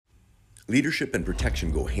Leadership and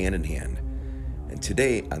protection go hand in hand. And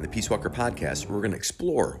today on the Peace Walker podcast, we're going to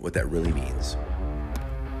explore what that really means.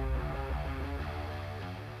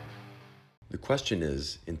 The question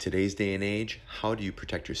is, in today's day and age, how do you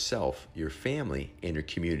protect yourself, your family, and your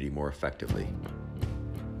community more effectively?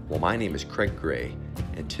 Well, my name is Craig Gray,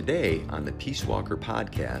 and today on the Peace Walker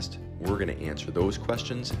podcast, we're going to answer those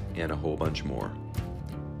questions and a whole bunch more.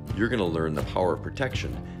 You're going to learn the power of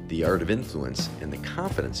protection, the art of influence, and the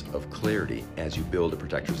confidence of clarity as you build a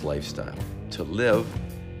protector's lifestyle to live,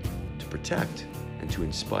 to protect, and to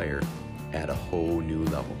inspire at a whole new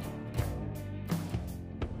level.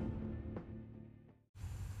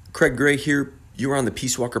 Craig Gray here. You are on the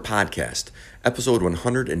Peace Walker podcast, episode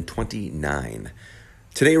 129.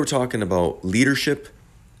 Today we're talking about leadership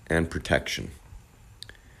and protection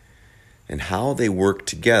and how they work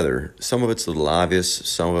together. Some of it's a little obvious,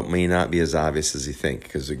 some of it may not be as obvious as you think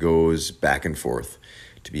because it goes back and forth.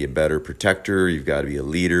 To be a better protector, you've got to be a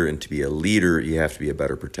leader, and to be a leader, you have to be a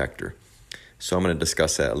better protector. So I'm going to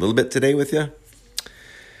discuss that a little bit today with you.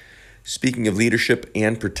 Speaking of leadership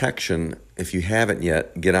and protection, if you haven't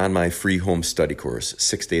yet, get on my free home study course,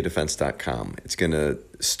 6daydefense.com. It's going to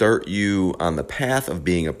start you on the path of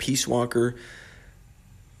being a peace walker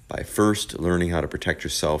by first learning how to protect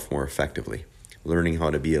yourself more effectively, learning how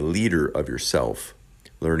to be a leader of yourself,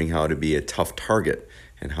 learning how to be a tough target,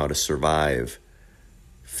 and how to survive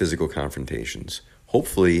physical confrontations.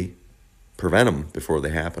 Hopefully, prevent them before they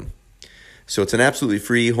happen. So it's an absolutely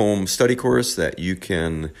free home study course that you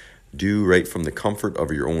can do right from the comfort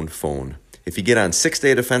of your own phone. If you get on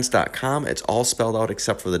 6daydefense.com, it's all spelled out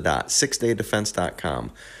except for the dot,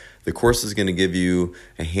 6daydefense.com. The course is going to give you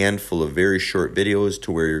a handful of very short videos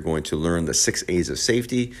to where you're going to learn the 6 A's of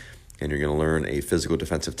safety, and you're going to learn a physical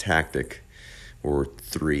defensive tactic, or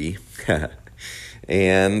 3.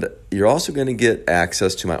 And you're also going to get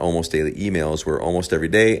access to my almost daily emails, where almost every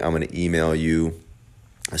day I'm going to email you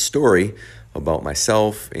a story about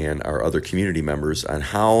myself and our other community members on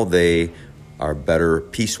how they are better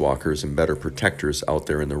peace walkers and better protectors out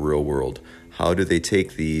there in the real world. How do they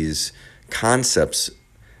take these concepts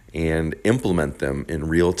and implement them in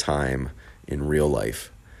real time, in real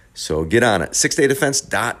life? So get on it,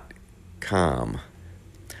 6daydefense.com.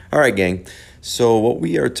 All right, gang. So what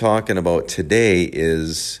we are talking about today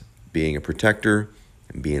is being a protector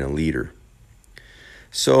and being a leader.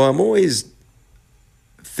 So I'm always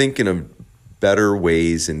thinking of better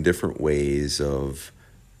ways and different ways of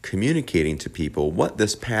communicating to people what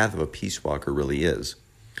this path of a peace walker really is.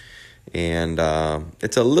 And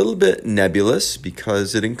it's a little bit nebulous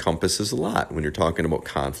because it encompasses a lot when you're talking about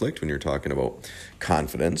conflict, when you're talking about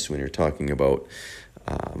confidence, when you're talking about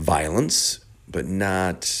violence, but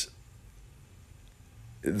not...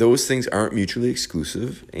 Those things aren't mutually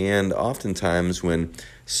exclusive. And oftentimes when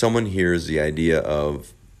someone hears the idea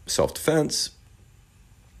of self-defense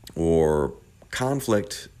or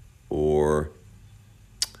conflict or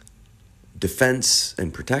defense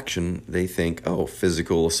and protection, they think, oh,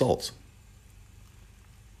 physical assaults.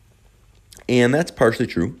 And that's partially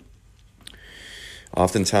true.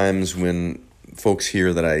 Oftentimes when folks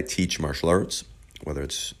hear that I teach martial arts, whether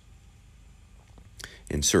it's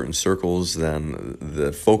in certain circles, then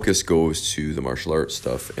the focus goes to the martial arts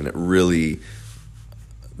stuff, and it really,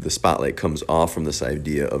 the spotlight comes off from this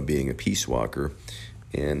idea of being a peace walker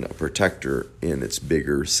and a protector in its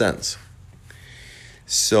bigger sense.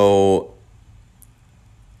 So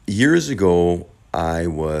years ago, I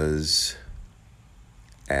was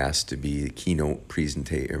asked to be the keynote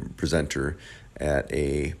presenter at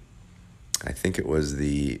I think it was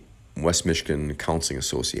the West Michigan Counseling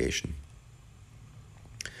Association.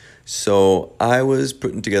 So I was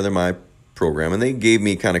putting together my program, and they gave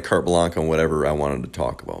me kind of carte blanche on whatever I wanted to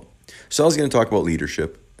talk about. So I was going to talk about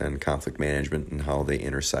leadership and conflict management and how they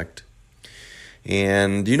intersect.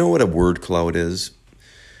 And do you know what a word cloud is?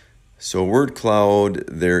 So a word cloud,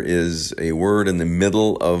 there is a word in the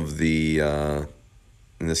middle of the,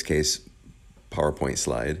 in this case, PowerPoint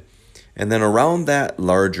slide. And then around that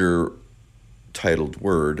larger titled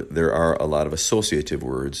word, there are a lot of associative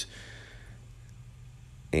words.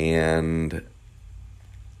 And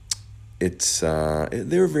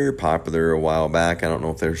they were very popular a while back. I don't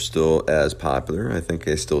know if they're still as popular. I think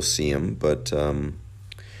I still see them. But when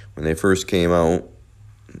they first came out,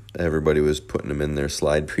 everybody was putting them in their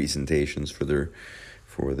slide presentations for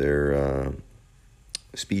their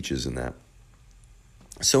speeches and that.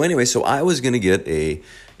 So anyway, so I was going to get a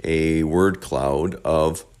word cloud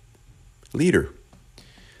of leader.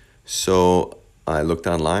 So I looked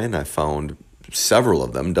online. I found several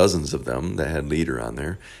of them, dozens of them, that had leader on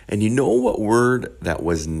there. And you know what word that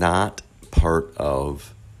was not part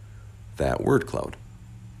of that word cloud.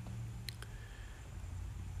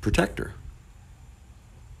 Protector.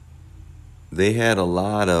 They had a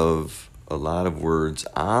lot of words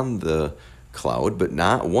on the cloud, but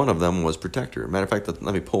not one of them was protector. Matter of fact,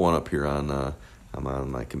 let me pull one up here I'm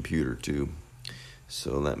on my computer too.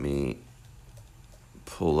 So let me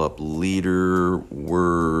pull up leader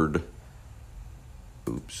word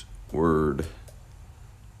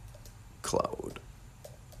cloud.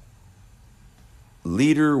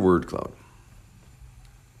 Leader word cloud.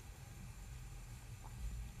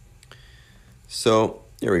 So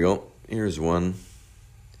here we go. Here's one.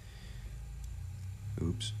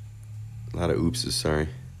 Oops. A lot of oopses, sorry.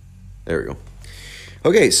 There we go.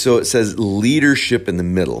 Okay, so it says leadership in the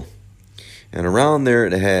middle. And around there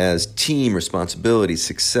it has team, responsibility,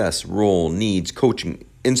 success, role, needs, coaching,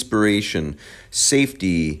 inspiration,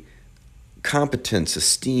 safety, competence,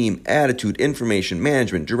 esteem, attitude, information,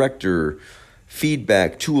 management, director,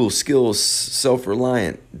 feedback, tools, skills,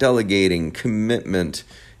 self-reliant, delegating, commitment,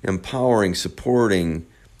 empowering, supporting,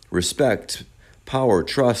 respect, power,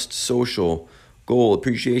 trust, social, goal,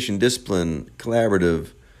 appreciation, discipline, collaborative,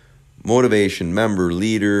 motivation, member,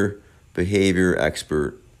 leader, behavior,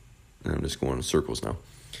 expert. I'm just going in circles now.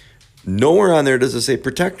 Nowhere on there does it say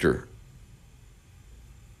protector.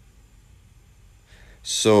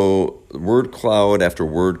 So word cloud after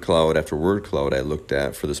word cloud after word cloud I looked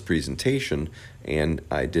at for this presentation, and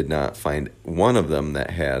I did not find one of them that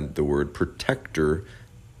had the word protector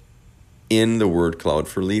in the word cloud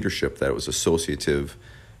for leadership that was associative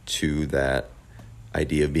to that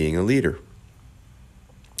idea of being a leader.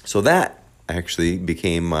 So that actually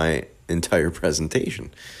became my entire presentation.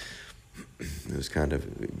 It was kind of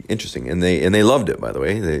interesting, and they loved it. By the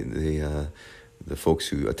way, the folks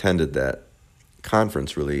who attended that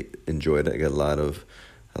conference really enjoyed it. I got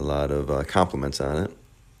a lot of compliments on it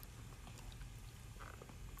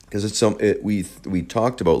because we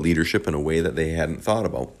talked about leadership in a way that they hadn't thought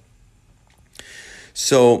about.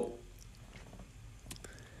 So,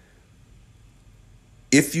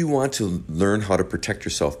 if you want to learn how to protect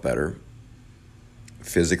yourself better,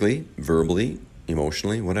 physically, verbally,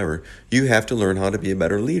 emotionally, whatever, you have to learn how to be a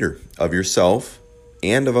better leader of yourself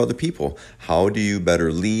and of other people. How do you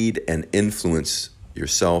better lead and influence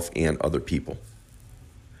yourself and other people?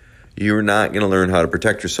 You're not going to learn how to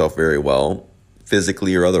protect yourself very well,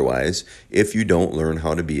 physically or otherwise, if you don't learn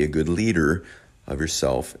how to be a good leader of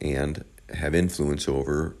yourself and have influence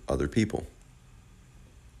over other people.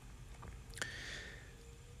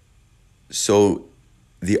 So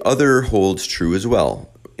the other holds true as well,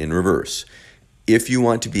 in reverse. If you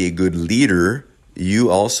want to be a good leader, you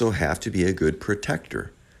also have to be a good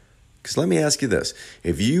protector. Because let me ask you this.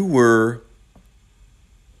 If you were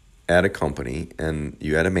at a company and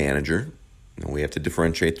you had a manager, we have to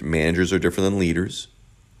differentiate. Managers are different than leaders.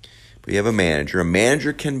 But you have a manager. A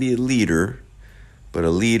manager can be a leader, but a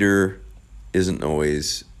leader isn't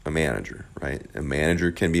always a manager, right? A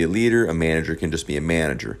manager can be a leader. A manager can just be a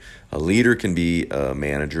manager. A leader can be a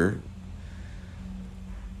manager.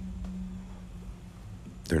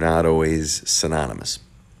 They're not always synonymous.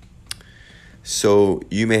 So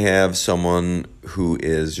you may have someone who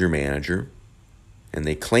is your manager, and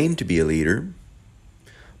they claim to be a leader,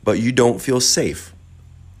 but you don't feel safe.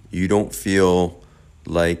 You don't feel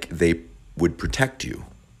like they would protect you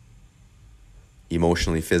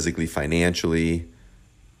emotionally, physically, financially,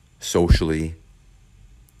 socially.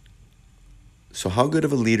 So how good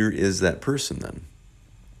of a leader is that person then?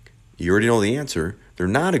 You already know the answer. They're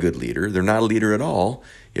not a good leader. They're not a leader at all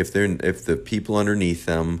if the people underneath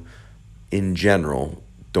them in general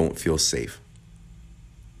don't feel safe.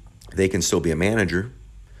 They can still be a manager.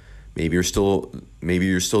 Maybe you're still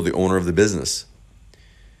the owner of the business,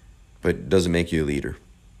 but it doesn't make you a leader.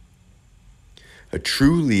 A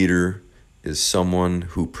true leader is someone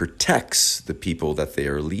who protects the people that they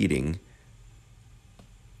are leading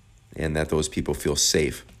and that those people feel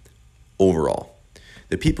safe overall.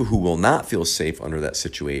 The people who will not feel safe under that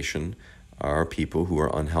situation are people who are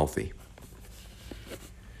unhealthy.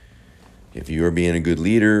 If you are being a good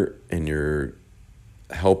leader and you're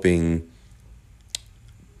helping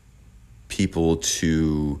people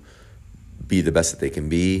to be the best that they can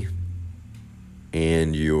be,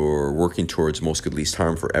 and you're working towards most good least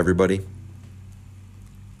harm for everybody,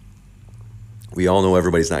 we all know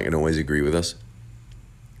everybody's not going to always agree with us,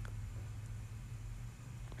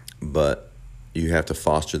 but you have to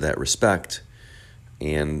foster that respect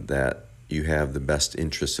and that you have the best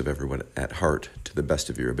interests of everyone at heart to the best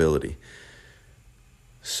of your ability.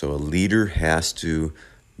 So a leader has to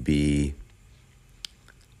be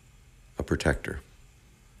a protector.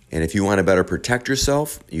 And if you want to better protect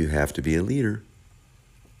yourself, you have to be a leader.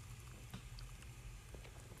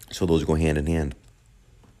 So those go hand in hand.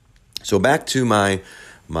 So back to my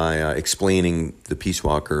explaining the Peace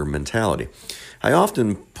Walker mentality. I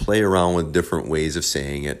often play around with different ways of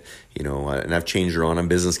saying it, and I've changed around on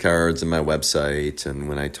business cards and my website and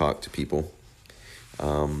when I talk to people.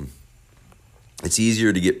 It's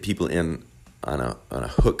easier to get people in on a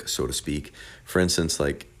hook, so to speak. For instance,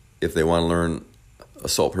 like if they want to learn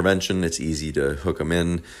assault prevention, it's easy to hook them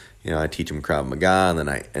in. I teach them Krav Maga,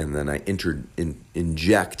 and then I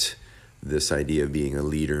inject this idea of being a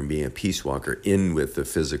leader and being a peace walker in with the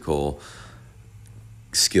physical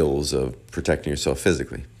skills of protecting yourself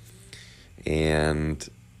physically. And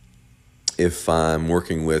if I'm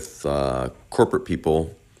working with corporate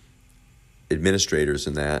people, administrators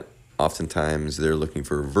and that, oftentimes they're looking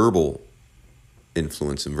for verbal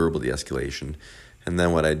influence and verbal de-escalation. And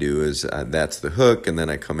then what I do is that's the hook, and then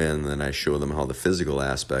I come in and then I show them how the physical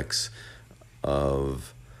aspects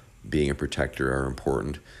of being a protector are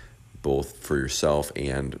important, both for yourself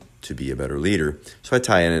and to be a better leader. So I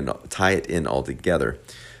tie it in all together.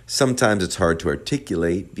 Sometimes it's hard to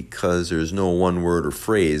articulate because there's no one word or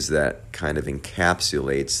phrase that kind of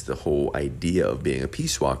encapsulates the whole idea of being a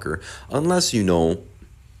peace walker, unless you know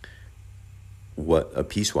what a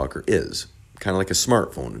peace walker is. Kind of like a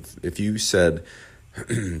smartphone. If you said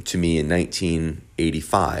to me in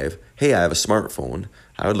 1985, hey, I have a smartphone,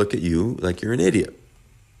 I would look at you like you're an idiot.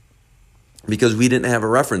 Because we didn't have a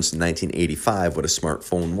reference in 1985 what a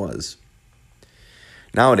smartphone was.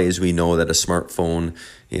 Nowadays, we know that a smartphone,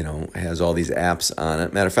 has all these apps on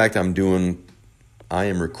it. Matter of fact, I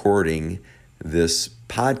am recording this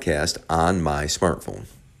podcast on my smartphone.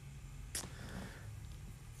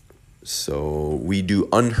 So we do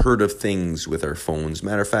unheard of things with our phones.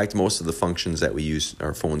 Matter of fact, most of the functions that we use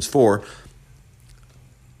our phones for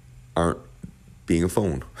aren't being a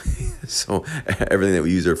phone. So everything that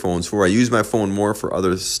we use our phones for, I use my phone more for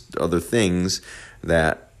other things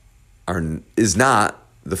that is not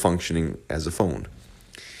the functioning as a phone.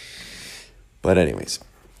 But anyways,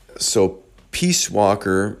 so Peace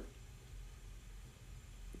Walker,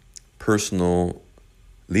 personal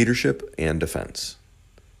leadership and defense.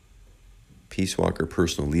 Peace Walker,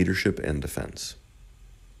 personal leadership and defense.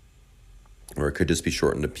 Or it could just be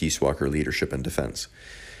shortened to Peace Walker, leadership and defense.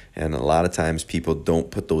 And a lot of times people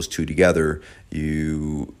don't put those two together.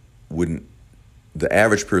 The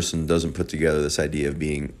average person doesn't put together this idea of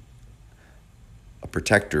being a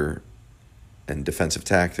protector and defensive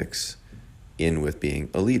tactics in with being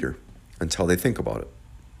a leader until they think about it.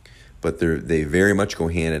 But they very much go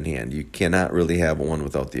hand in hand. You cannot really have one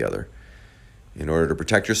without the other. In order to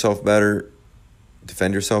protect yourself better,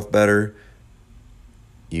 defend yourself better,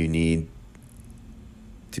 you need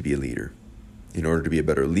to be a leader. In order to be a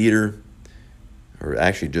better leader, or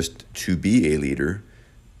actually just to be a leader,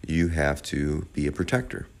 you have to be a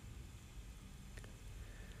protector.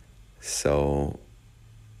 So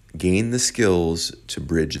gain the skills to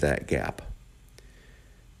bridge that gap.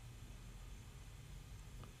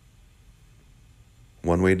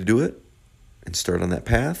 One way to do it and start on that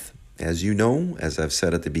path, as you know, as I've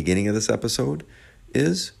said at the beginning of this episode,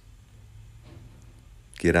 is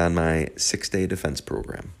get on my 6-day defense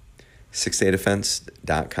program.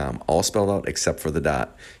 6daydefense.com, all spelled out except for the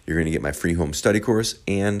dot. You're going to get my free home study course,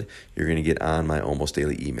 and you're going to get on my almost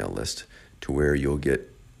daily email list to where you'll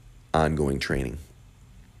get ongoing training.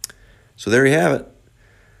 So there you have it.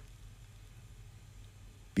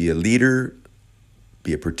 Be a leader,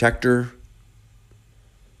 be a protector.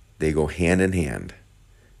 They go hand in hand.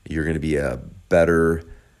 You're going to be a better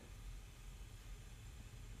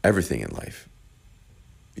everything in life.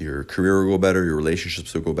 Your career will go better, your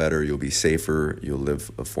relationships will go better, you'll be safer, you'll live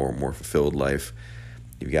a more fulfilled life.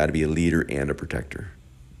 You've got to be a leader and a protector.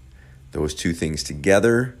 Those two things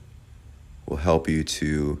together will help you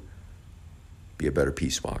to be a better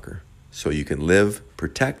peace walker so you can live,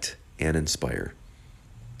 protect, and inspire.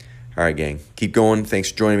 All right, gang, keep going.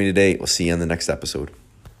 Thanks for joining me today. We'll see you on the next episode.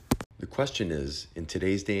 The question is, in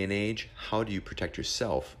today's day and age, how do you protect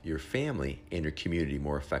yourself, your family, and your community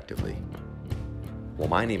more effectively? Well,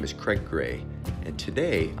 my name is Craig Gray, and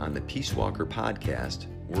today on the Peace Walker podcast,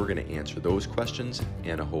 we're going to answer those questions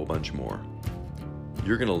and a whole bunch more.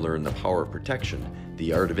 You're going to learn the power of protection,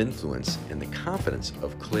 the art of influence, and the confidence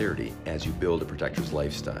of clarity as you build a protector's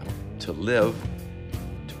lifestyle to live,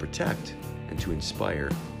 to protect, and to inspire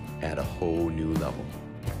at a whole new level.